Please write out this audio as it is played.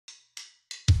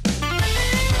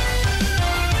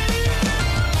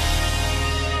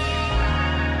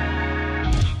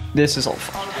This is all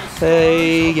fun.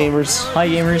 Hey, gamers. Hi,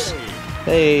 gamers.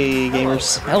 Hey,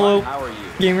 gamers. Hello,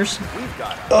 gamers.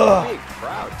 Ugh.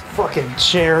 Fucking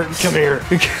chair. Come here.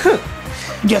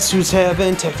 Guess who's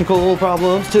having technical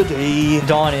problems today?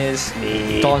 Dawn is.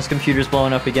 Me. Dawn's computer's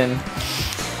blowing up again.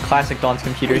 Classic Dawn's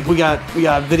computer. We got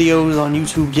videos on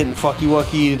YouTube getting fucky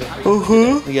wuckied.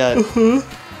 We got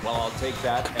Well, I'll take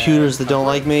that. computers that don't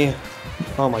like me.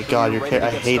 Oh my god, I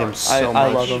hate him so much.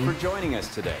 I love him. For joining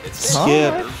us today.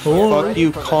 Skip. Fuck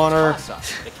you, Connor.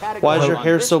 Why is your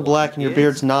hair so black and your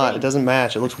beard's not? It doesn't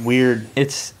match. It looks weird.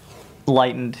 It's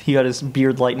lightened. He got his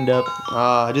beard lightened up.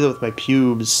 I do that with my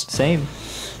pubes. Same.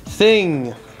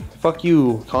 Thing. Fuck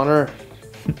you, Connor.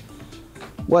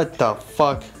 What the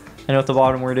fuck? I know what the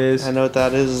bottom word is. I know what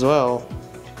that is as well.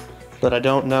 But I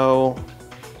don't know.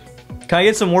 Can I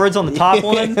get some words on the top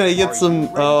one? Can I get some...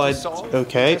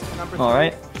 Okay.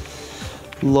 Alright.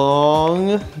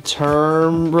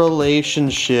 Long-term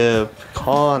relationship.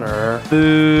 Connor.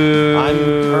 Boo. I'm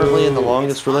currently in the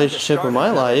longest relationship of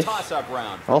my life.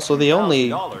 Also the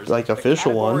only, like,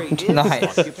 official one.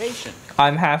 Nice.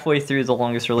 I'm halfway through the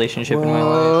longest relationship in my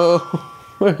life. Whoa.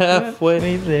 We're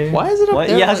halfway. There. Why is it up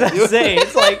there? Yeah, I was about to say,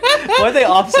 it's like, why'd they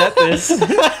offset this? Didn't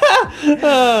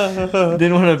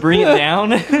want to bring it down?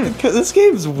 This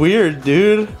game's weird,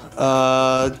 dude.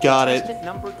 Got it.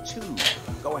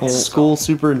 School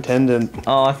superintendent.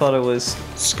 Oh, I thought it was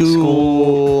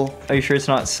School. Are you sure it's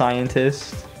not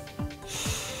scientist?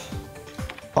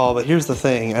 Oh, but here's the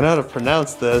thing. I know how to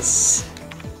pronounce this.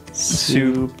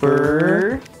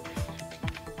 Super.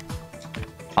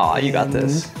 Oh, you got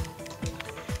this.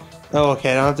 Oh,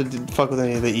 okay. I don't have to fuck with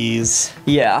any of the E's.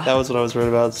 Yeah. That was what I was worried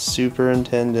about.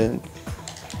 Superintendent.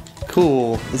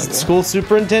 Cool. Is it school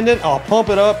superintendent? Oh, pump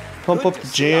it up. Pump up the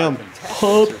jam.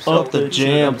 Pump up the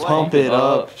jam. Pump it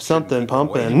up. Something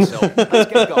pumping. Keep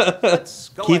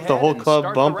the whole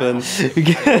club bumping.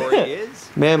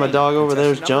 Man, my dog over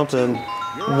there is jumping.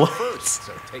 What?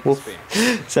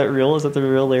 Is that real? Is that the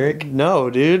real lyric? No,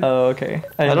 dude. Oh, okay.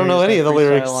 I don't know any of the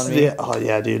lyrics. Yeah. Oh,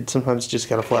 yeah, dude. Sometimes you just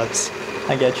gotta flex.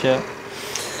 I get you.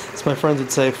 As my friends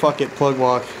would say, fuck it, plug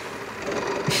walk.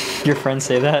 Your friends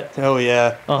say that? Oh,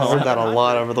 yeah. Uh-huh. I heard that a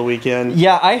lot over the weekend.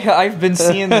 Yeah, I've been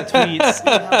seeing the tweets.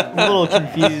 I'm a little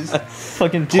confused.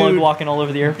 Fucking plug walking all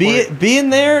over the airport. Being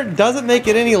there doesn't make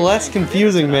it any less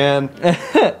confusing, man.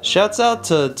 Shouts out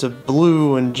to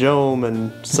Blue and Jome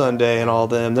and Sunday and all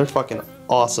them. They're fucking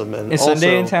awesome. And Is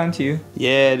Sunday in town too?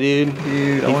 Yeah, dude.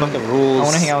 Dude, he fucking rules. I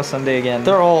want to hang out with Sunday again.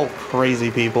 They're all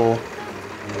crazy people.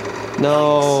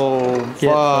 No.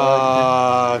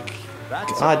 Fuck.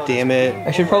 God damn it.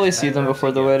 I should probably see them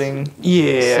before the wedding.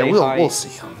 Yeah, we'll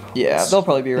see them. Yeah, they'll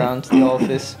probably be around the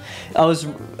office. It was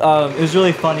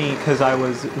really funny because I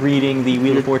was reading the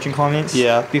Wheel of Fortune comments.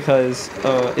 Yeah. Because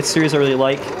it's a series I really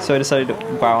like, so I decided to.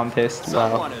 Wow, I'm pissed.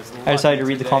 Wow. I decided to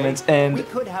read the comments, and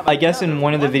I guess in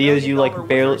one of the videos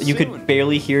you could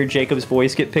barely hear Jacob's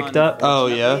voice get picked up. Oh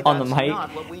yeah. On the mic,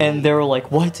 and they were like,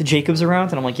 "What? Jacob's around?"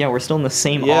 And I'm like, "Yeah, we're still in the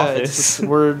same office."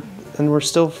 We're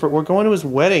going to his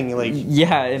wedding, like,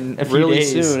 yeah, in a few really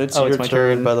days. soon. It's your my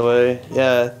turn, by the way.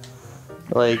 Yeah,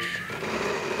 like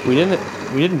we didn't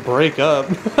break up.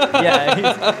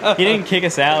 Yeah, he didn't kick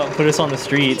us out, put us on the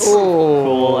streets. Oh,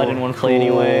 cool. I didn't want to play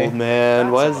anyway. Man,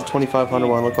 why does the 2500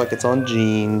 one look like it's on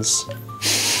jeans?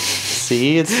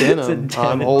 See, it's denim.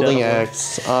 I'm holding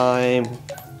X. I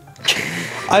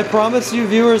promise you,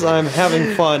 viewers, I'm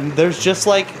having fun. There's just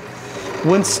like.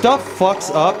 When stuff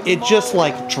fucks up, it just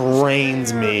like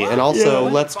drains me. And also,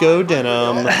 let's go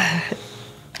denim.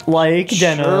 Like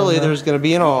denim. Surely there's gonna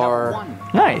be an R.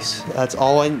 Nice. That's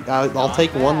all I'll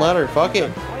take one letter. Fuck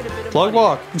it. Plug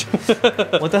walk.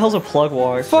 What the hell's a plug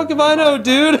walk? Fuck if I know,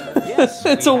 dude.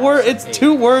 It's a word. It's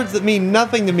two words that mean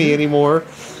nothing to me anymore.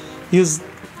 Just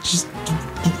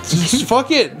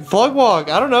fuck it. Plug walk.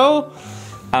 I don't know.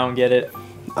 I don't get it.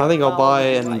 I think I'll buy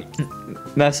an E.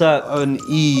 Mess up.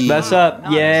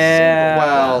 Yeah.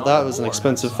 Wow, that was an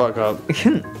expensive fuck up.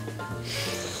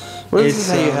 What is this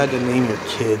how you had to name your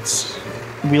kids?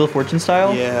 Wheel of Fortune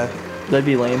style? Yeah. That'd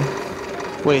be lame.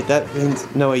 Wait, that means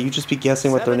no. Wait, you just be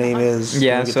guessing what their name is.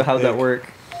 Yeah. So how'd that work?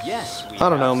 I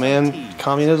don't know, man.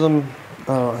 Communism.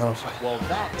 I don't know.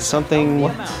 Something.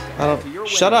 What? I don't.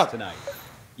 Shut up.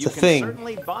 It's a thing.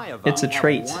 It's a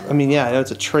trait. I mean, yeah, I know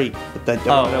it's a trait, but that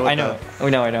don't know. I know. Oh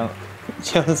no, I don't.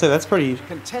 Yeah, let's say that's pretty.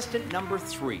 Contestant number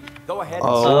 3. Go ahead.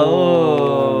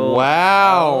 Oh,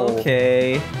 wow.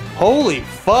 Okay. Holy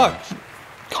fuck,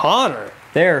 Connor.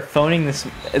 They're phoning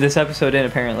this episode in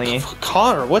apparently.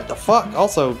 Connor, what the fuck?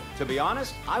 Also, To be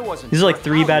honest, I wasn't. These are like sure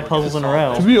 3 how bad we were puzzles in a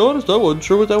gonna row. to be honest, I wasn't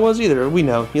sure what that was either. We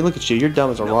know. You look at you. You're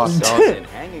dumb as a rock, solve dog. it. Been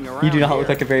hanging around You do not here. look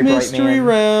like a very bright Mystery man.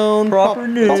 round. Proper Pop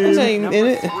name. name Number in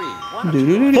it. 3. Why don't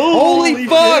Doo-doo-doo-doo. you- Holy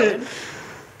fuck! shit.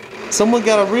 Someone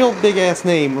got a real big ass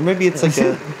name, or maybe it's like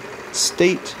a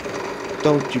state.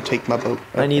 Don't you take my boat?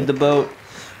 I need the boat.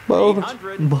 boat.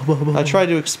 800. I tried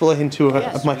to explain to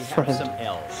Yes, my we have friend some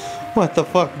L's. what the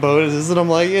fuck boat is this, and I'm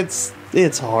like, it's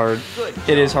hard. Good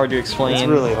It is job. hard to It's explain.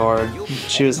 really hard.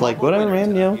 She was like, whatever, man,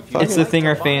 you know. Fuck It's it. the thing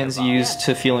our fans use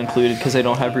to feel included because they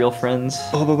don't have real friends.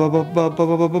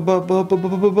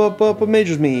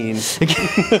 Major's mean.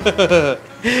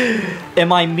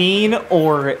 Am I mean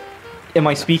or am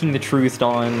I speaking the truth,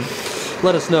 Don?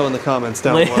 Let us know in the comments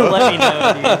down Let, below. let me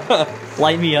know, dude.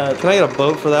 Light me up. Can I get a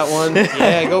boat for that one?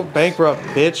 Yeah, go bankrupt,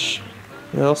 bitch.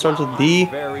 You know, starts with B.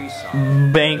 Very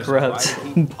sorry. Bankrupt. Just try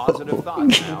to keep positive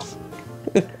thoughts now.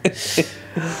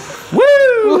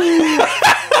 Woo!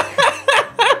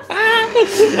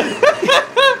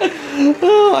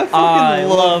 Oh, I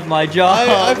love my job.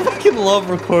 I fucking love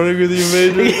recording with you,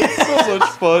 Major. It's so much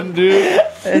fun, dude.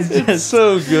 It's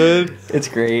so good. It's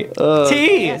great. Uh,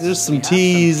 T! There's some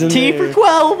T's in T there. for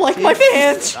 12, like my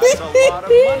fans. That's a lot of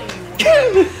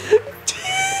money.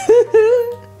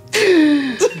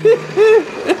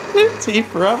 T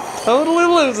for I'm totally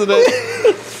losing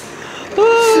it.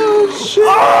 Oh, shit.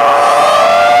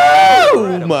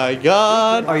 Oh, my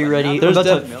God. Are you ready? There's I'm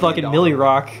about to def- fucking Millie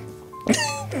Rock.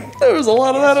 There was a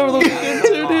lot of that over the weekend,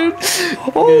 too, dude.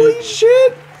 Holy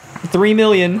shit. 3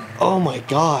 million. Oh, my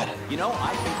God. You know,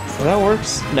 I think So that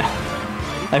works. No.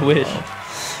 I wish.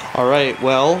 All right,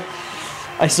 well,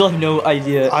 I still have no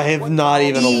idea. I have not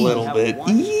even a little bit.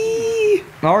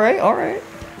 Alright, alright.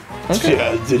 Okay.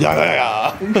 I.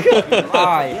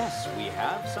 yes, we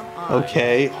have some eyes.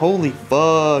 Okay, holy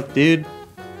fuck, dude.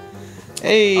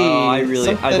 Hey, Oh, I really-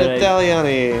 I something bet I-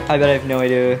 Italiani. I bet I have no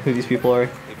idea who these people are. If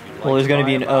you'd like Well, there's to gonna try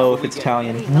be an it O out, if we it's get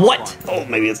Italian. any help What? on it. Oh,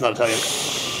 maybe it's not Italian.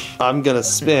 I'm gonna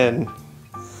spin.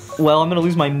 Well, I'm gonna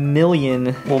lose my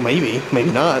million. Well, maybe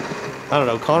not. I don't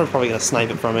know. Connor's probably gonna snipe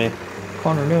it from me.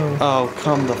 Connor, no. Oh,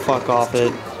 come the fuck off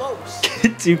it. Close.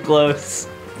 Too close.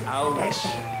 Ouch.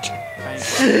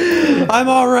 Bankrupt. I'm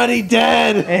already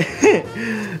dead.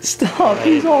 Stop,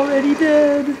 he's already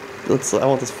dead. I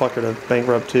want this fucker to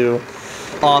bankrupt too.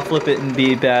 Aw, flip it and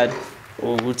be bad.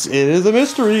 Oh, it is a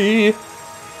mystery.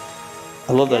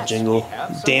 I love that Yes, jingle. we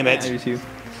have some Damn I it. do too.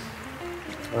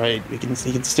 All right, he can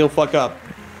still fuck up.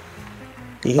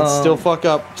 He can still fuck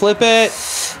up. Flip it.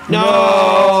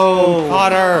 No,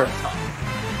 Connor.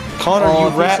 Connor, Oh, you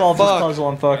if we rat solve this fuck. puzzle,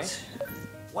 I'm fucked.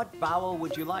 What vowel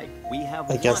would you like? We have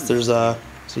I guess one. there's a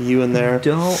U in there.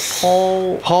 Don't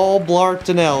Paul. Paul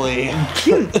Blartinelli.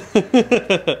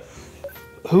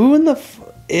 Who in the?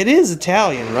 It is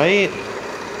Italian, right?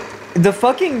 The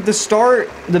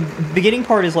beginning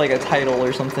part is like a title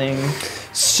or something.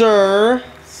 Sir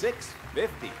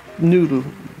 650. Noodle.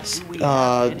 Do we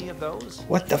have any of those?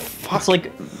 What the fuck? It's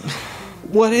like,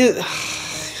 What is?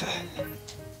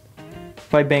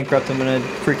 if I bankrupt, I'm gonna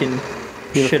freaking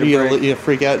You shit a gonna, brick. you gonna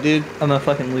freak out, dude? I'm gonna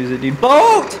fucking lose it, dude. Boat!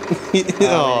 Oh, didn't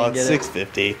get it.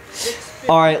 650. 650.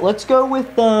 Alright, let's go with,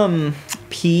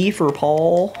 P for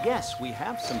Paul. Yes, we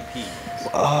have some P's.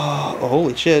 Oh,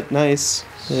 holy shit! Nice.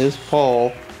 It is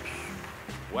Paul.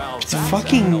 Well, It's that's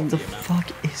fucking- a healthy The amount.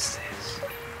 fuck is this?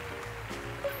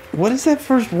 What is that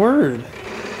first word?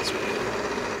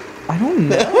 I don't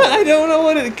know. I don't know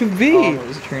what it could Oh, be. that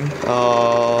was a turn.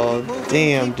 Oh,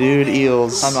 damn, dude,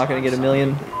 eels. I'm not gonna get a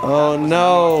million. Oh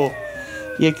no.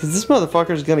 Yeah, cause this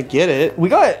motherfucker's gonna get it.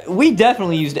 We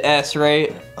definitely used S,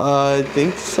 right? I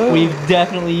think so. We've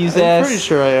definitely used I'm S. pretty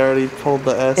sure I already pulled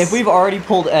the S. If we've already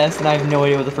pulled S, then I have no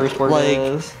idea what the first word Like-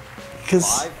 is.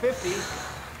 cause 550.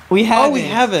 We have. oh, we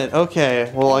haven't. Okay,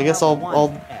 well, I guess I'll.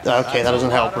 Okay, that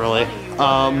doesn't help really.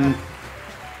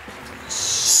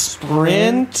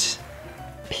 Sprint.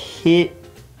 Pit.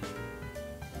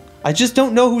 I just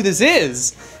don't know who this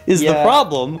is. Is the Yeah.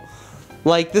 problem?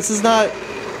 Like this is not.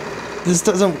 This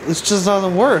just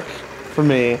doesn't work for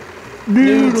me.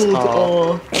 Noodles.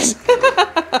 Oh.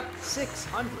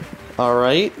 600. All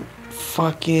right,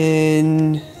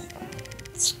 fucking.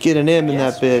 Let's get an M in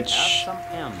Yes, that we have bitch. some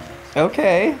M's.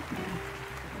 Okay.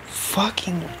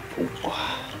 Fucking.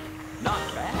 Not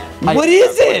bad. What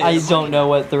is it? I don't know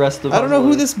what the rest of the. I don't know who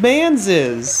puzzle is. this band's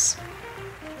is.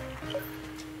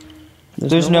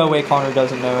 There's no way Connor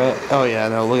doesn't know it. Oh yeah,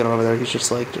 no, look at him over there. He's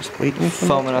just like, just waiting for me.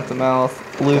 Foaming at the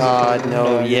mouth. Losing. God,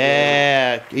 no,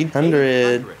 idea. yeah,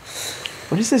 800.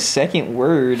 What is the second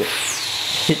word?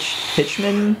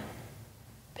 Pitchman?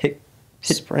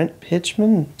 Sprint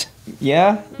pitchman?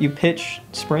 Yeah, you pitch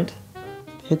sprint.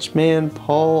 Pitchman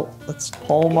Paul. That's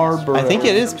Palmar Burrow. I think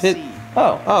it is pit.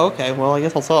 Oh. Oh, okay. Well, I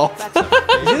guess I'll solve.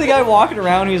 You see the guy walking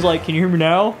around? He's like, "Can you hear me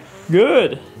now?"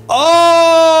 Good.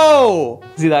 Oh!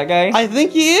 See that guy? I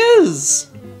think he is.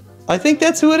 I think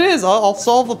that's who it is. I'll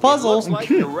solve the puzzle. Looks like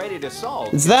you're ready to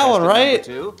solve. It's that one, right?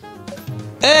 Two.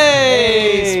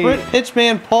 Hey! Sprint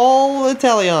pitchman Paul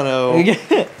Italiano.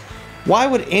 Why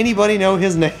would anybody know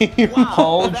his name?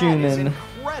 Paul That is Juman.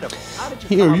 incredible. How did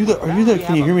Hey, come are up you with the that?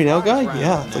 can you hear me now guy? Round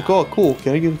Yeah. It's like, oh, cool.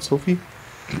 Can I get a selfie?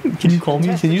 Can you call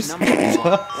me? Can you?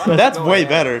 That's way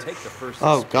better.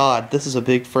 Oh God, this is a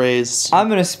big phrase. I'm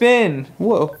gonna spin.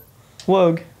 Whoa.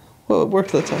 Wog. Whoa, it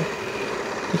worked that time.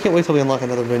 I can't wait till we unlock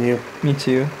another venue. Me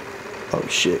too. Oh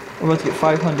shit. We're about to get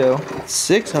 5 hundo.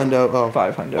 6 hundo. Oh.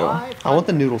 5 hundo. I want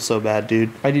the noodles so bad, dude.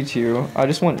 I do too. I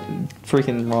just want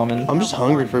freaking ramen. I'm just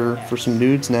hungry for some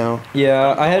nudes now.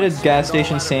 Yeah, I had a gas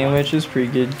station sandwich. It was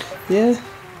pretty good. Yeah.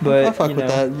 But I fuck you with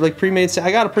know. that. Like pre-made.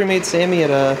 I got a pre-made Sammy at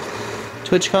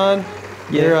TwitchCon.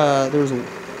 Yeah. There was.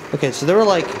 Okay, so there were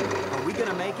like. Are we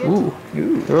gonna make it? Ooh.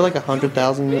 There were like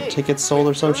 100,000 tickets sold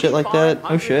or some shit like that.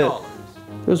 Oh shit.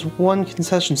 There was one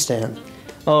concession stand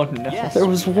Oh no. Yes, There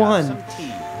was we have one. some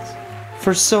teas.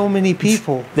 for so many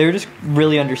people. They were just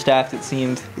really understaffed, it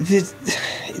seemed.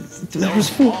 There was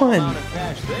one.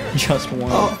 Just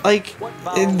one. Oh, like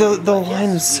the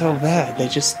line was so bad.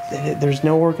 There's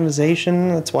no organization.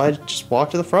 That's why I just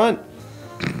walked to the front.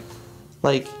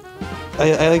 Like,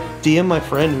 I like DM my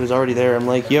friend who was already there. I'm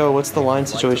like, yo, what's the line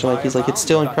situation like? He's like, it's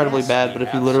still incredibly bad, but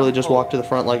if you literally just walk to the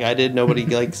front like I did, nobody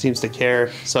like seems to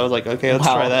care. So I was like, okay, let's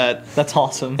try that. That's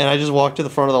awesome. And I just walked to the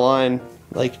front of the line.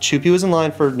 Like, Chupi was in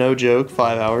line for, no joke,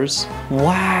 5 hours.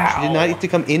 Wow. She did not get to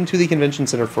come into the convention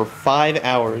center for 5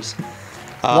 hours.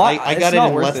 Why? I It's got it not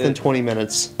in worth less than it. 20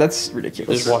 minutes. That's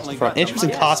ridiculous. Just walked to the front. And she was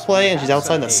in cosplay, and she's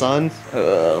outside in the sun.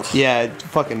 Ugh. Yeah, it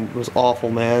fucking was awful,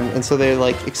 man. And so they,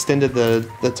 like, extended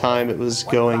the time it was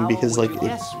going because, like,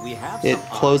 it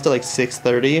closed at, like,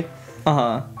 6:30.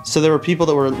 Uh-huh. So there were people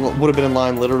that would have been in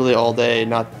line literally all day,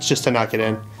 just to not get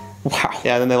in. Wow.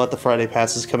 Yeah, then they let the Friday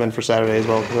passes come in for Saturday as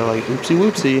well. They're like, oopsie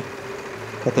whoopsie.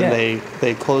 But then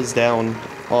they closed down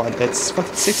on, it's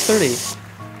fucking 6:30.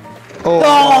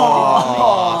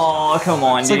 Oh, come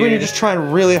on, It's dude. like when you're just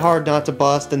trying really hard not to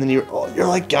bust, and then you're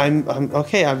like, I'm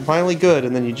okay, I'm finally good,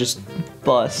 and then you just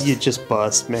bust.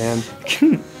 bust, man.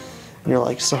 And you're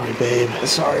like, sorry, babe.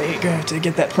 Sorry, gonna have to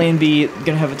get that plan B.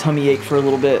 Gonna have a tummy ache for a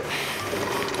little bit.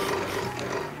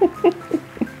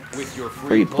 With your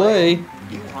Free play.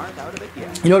 you aren't out of it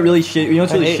yet. You know what really shit? You know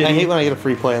what's I really shitty? hate when I get a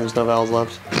free play and there's no vowels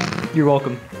left. You're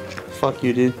welcome. Fuck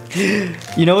you, dude.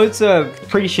 You know what's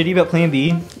pretty shitty about Plan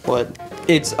B? What?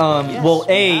 It's well,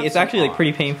 it's actually like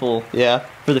pretty painful Yeah.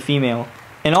 for the female,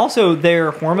 and also their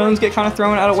hormones get kind of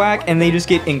thrown out of whack, and they just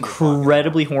get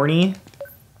incredibly horny.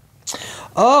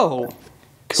 Oh.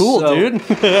 Cool, So- dude.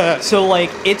 So like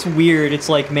it's weird. It's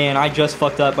like, man, I just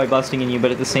fucked up by busting in you,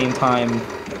 but at the same time,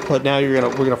 But now we're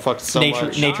gonna fuck so nature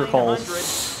much. nature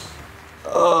calls.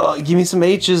 Give me some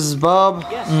H's, Bob.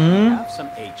 Yes, we have some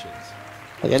H's.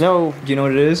 Like, I know. Do you know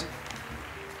what it is?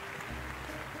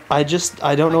 I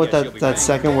don't know what that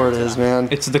second word is, man.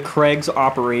 It's the Craig's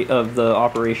of the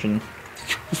operation.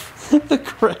 The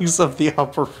Craigs of the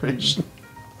operation.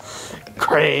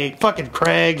 Craig. Fucking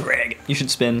Craig. Craig. You should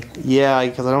spin. Yeah,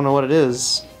 because I don't know what it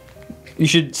is. You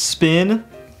should spin,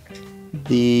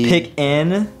 pick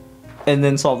N, and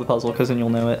then solve the puzzle, because then you'll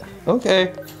know it.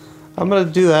 Okay. I'm gonna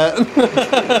do that.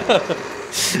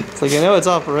 It's like, I know it's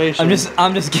operation.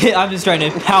 I'm just trying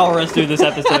to power us through this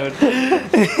episode.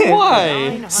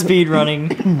 Why? Speed running.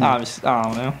 I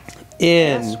don't know.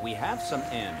 In. Yes, we have some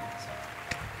N's.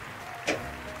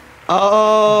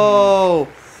 Oh,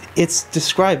 it's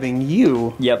describing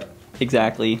you. Yep.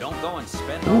 Exactly. Don't go and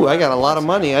spend. Ooh, I got a lot of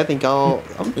money. I think Yeah,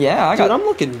 I Dude, got. I'm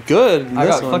looking good. In I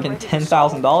this got one. fucking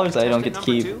 $10,000 I don't get to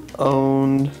keep.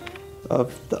 Owned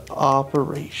of the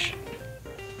operation.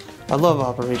 I love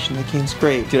Operation. That game's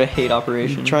great. Dude, I hate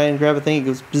Operation. Try and grab a thing, it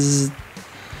goes bzzz.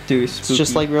 Dude, It's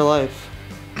just like real life.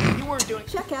 You weren't doing.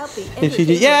 Check out the If you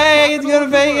do, yay, I get to go to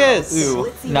Vegas!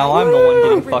 Ooh, now I'm the one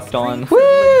getting fucked on.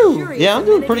 Woo! Yeah, I'm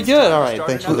doing pretty good. Alright,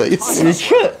 thanks for this.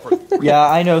 Yeah,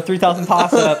 I know. 3,000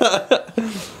 toss up.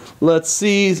 Let's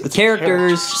see. It's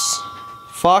Characters.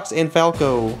 Fox and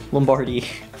Falco. Lombardi.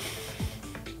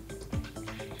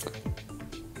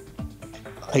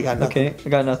 I got nothing. Okay, I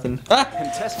got nothing.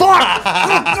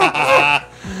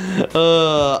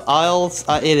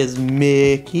 It is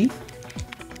Mickey.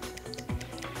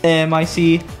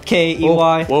 MICKEY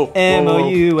Whoa.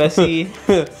 MOUSE.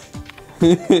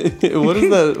 What is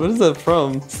that? What is that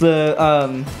from? It's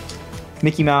the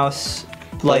Mickey Mouse.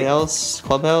 Like,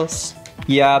 Clubhouse?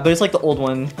 yeah, but it's like the old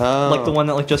one. Oh. Like the one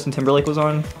that like Justin Timberlake was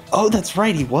on. Oh, that's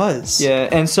right, he was. Yeah,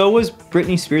 and so was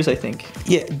Britney Spears, I think.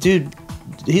 Yeah, dude,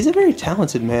 he's a very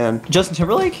talented man. Justin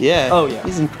Timberlake? Yeah. Oh, yeah.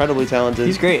 He's incredibly talented.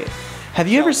 He's great. Have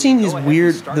you ever seen his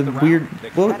weird,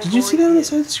 well, did you see that on the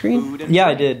side of the screen? Yeah,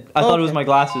 I did. I thought it was my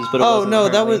glasses, but it Oh, wasn't. no,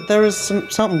 apparently. there was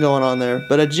something going on there.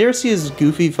 But did you ever see his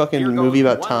goofy fucking movie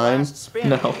about time?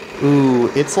 No. Ooh,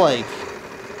 it's like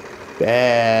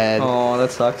bad. Oh,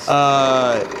 that sucks.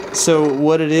 So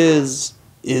what it is,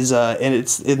 and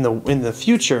it's in the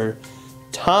future,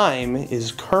 time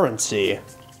is currency.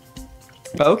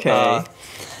 Okay.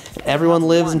 Everyone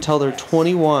lives until they're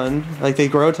 21, like they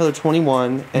grow until they're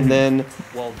 21, and then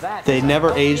they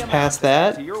never age past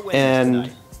that,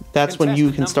 and that's when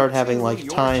you can start having like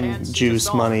time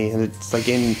juice money, and it's like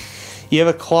you have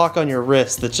a clock on your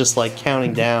wrist that's just like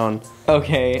counting down.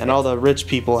 Okay. And all the rich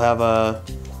people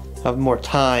have more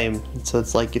time, so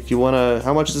it's like if you wanna,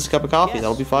 how much is this cup of coffee?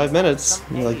 That'll be 5 minutes.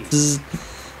 And you're like, bzz.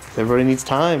 Everybody needs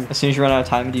time. As soon as you run out of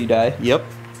time, do you die? Yep.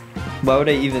 Why would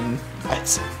I even?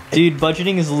 Dude,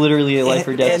 budgeting is literally a life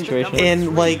or death situation.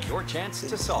 And like, Your chance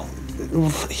to solve.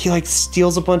 he like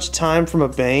steals a bunch of time from a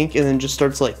bank and then just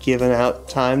starts like giving out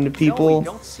time to people.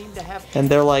 Don't seem to have And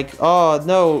they're like, oh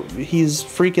no, he's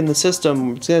freaking the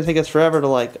system. It's gonna take us forever to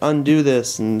like undo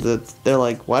this. And they're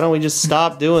like, why don't we just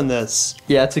stop doing this?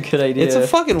 Yeah, it's a good idea. It's a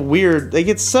fucking weird, like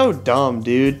it's so dumb,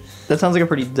 dude. That sounds like a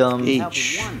pretty dumb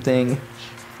thing.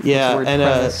 Yeah, Weird and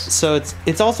premise. so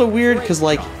it's also weird because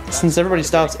like since everybody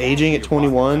stops aging at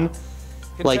 21,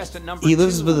 like he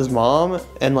lives with his mom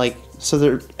and like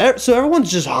so everyone's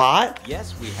just hot.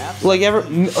 Yes, we have. Like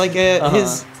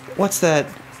his what's that?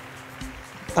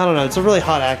 I don't know. It's a really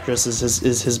hot actress.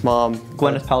 Is his mom?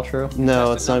 Gwyneth Paltrow.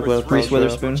 No, it's not Gwyneth Paltrow. Reese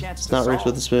Witherspoon. It's not Reese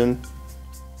Witherspoon.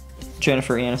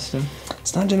 Jennifer Aniston.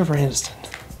 It's not Jennifer Aniston.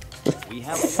 We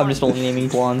have I'm just only naming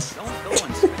blondes. Don't go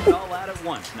and spit it all out at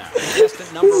once now.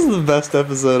 Contestant number This is the best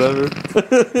episode ever.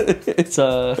 It's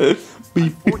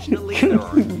Unfortunately, there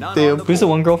are none Damn. on the Who's the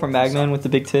board. one girl from Magnon with the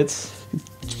big tits?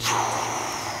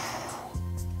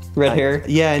 Red hair.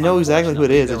 Yeah, I know exactly who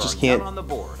it is. I just There are can't none on the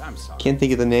board. I'm sorry. can't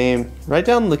think of the name. Write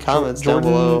down in the comments down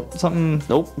below. Something.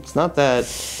 Nope, it's not that.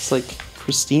 It's like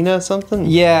Christina something.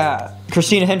 Yeah,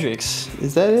 Christina Hendricks.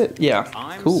 Is that it? Yeah.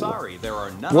 I'm Cool. sorry, there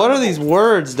are none What on are the these board.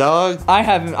 words, dog?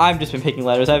 I've just been picking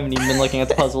letters. I haven't even been looking at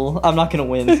the puzzle. I'm not gonna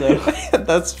win, so.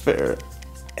 That's fair.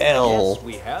 L. Yes,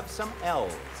 we have some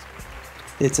L's.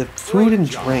 It's a food and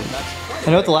drink.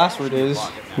 I know what the last word is.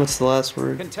 What's the last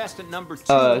word? Contestant number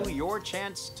 2, your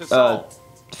chance to solve.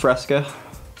 Fresca.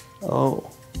 Oh.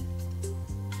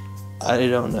 I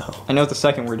don't know. I know what the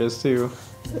second word is too.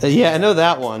 Yeah, I know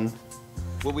that one.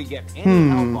 Will we get any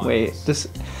help on Wait, this? this.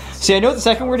 See, I know what the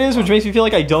second word is, which makes me feel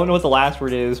like I don't know what the last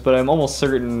word is, but I'm almost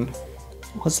certain.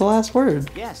 What's the last word?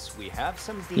 Yes, we have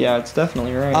some D. Yeah, it's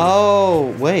definitely right.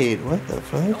 Oh, wait. What the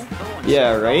fuck? Don't go and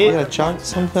Yeah, spit it right? all Yeah, out at once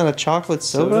some kind of chocolate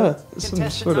soda? Some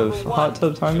Contestant sort of number hot 1,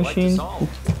 tub time would you like to machine.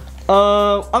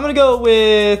 solve? I'm gonna go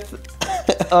with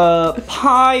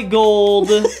pie gold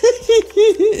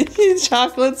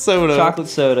Chocolate soda. chocolate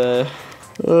soda.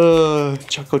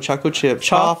 Choco chip.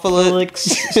 Chocolate Chocolate.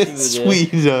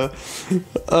 Sweet.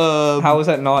 How is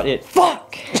that not it?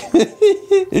 Fuck!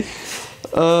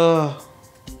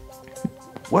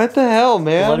 What the hell,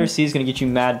 man? The letter C is gonna get you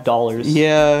mad dollars.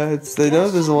 Yeah, they know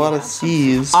there's a lot of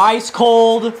C's. Ice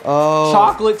cold Oh.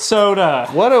 chocolate soda.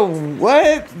 What a what?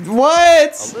 A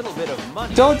What? little bit of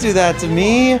money. Don't do that to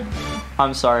me.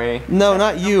 I'm sorry. No,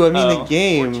 not you. I mean the Oh.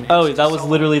 game. Oh, that was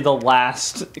literally the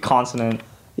last consonant.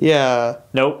 Yeah.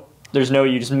 Nope. There's no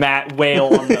you. Just Matt whale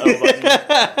on the O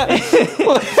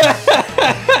button.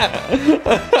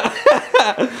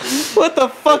 What the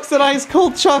fuck's an ice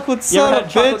cold chocolate You soda, ever had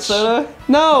chocolate bitch? soda?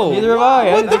 No. Neither have I.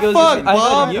 I What didn't think the it was. fuck, I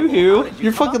Bob? thought you.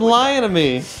 You're fucking lying to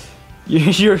me.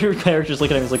 Your character's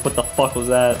looking at me. He's like, "What the fuck was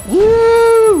that?"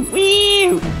 Woo!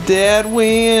 Wee! Dad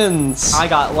wins. I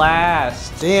got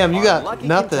last. Damn, you got Lucky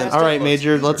nothing. contestant All right, looks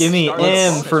Major. eager. Let's Give me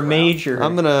Let's- M for major.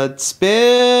 I'm gonna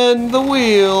spin the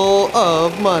wheel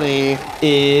of money.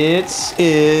 It's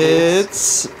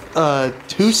It's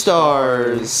 2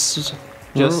 stars.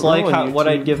 just like what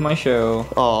I'd give my show.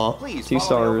 Aw. Please 2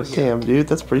 follow me over stars. here. Damn, dude,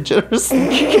 that's pretty generous.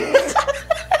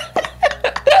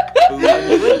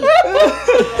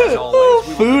 As always,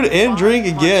 we will Food give and five drink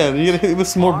months. again. You gonna hit me with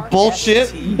some more R, bullshit?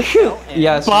 S, T, L, N,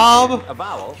 Yes. Bob, a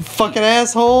vowel. fucking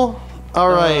asshole. All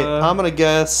right, Uh. I'm gonna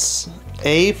guess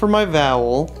A for my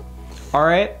vowel. All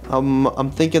right.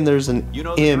 I'm thinking there's an You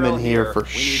know the M drill in here here. for We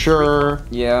need 3 sure.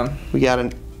 Yeah. We got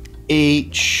an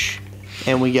H.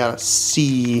 And we got a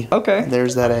C. Okay.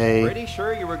 There's that A. Pretty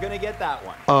sure you were gonna get that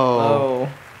one. Oh. Oh.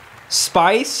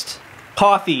 Spiced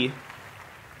coffee.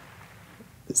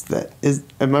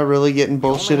 Am I really getting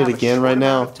bullshitted again right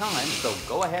now? Time, so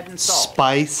go ahead and solve.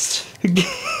 Spiced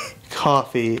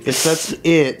coffee. If that's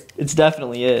it. It's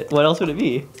definitely it. What else would it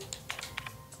be?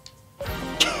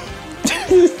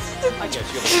 I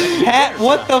guess you'll Pat,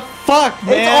 what the fuck,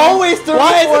 man? It's always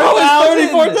Why is it always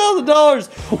 $34,000?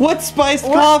 $34,000? What's spiced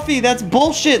coffee? That's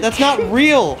bullshit. That's not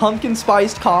real. Pumpkin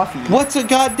spiced coffee. What's a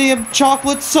goddamn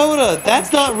chocolate soda?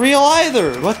 That's not real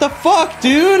either. What the fuck,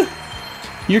 dude?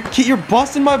 You're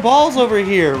busting my balls over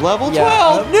here. Level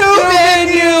 12. New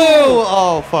menu.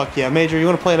 Oh fuck yeah, Major. You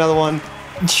want to play another one?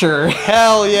 Sure.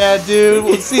 Hell yeah, dude.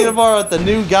 We'll see you tomorrow at the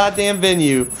new goddamn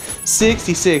venue.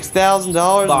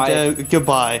 $66,000. Bye.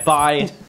 Goodbye. Bye.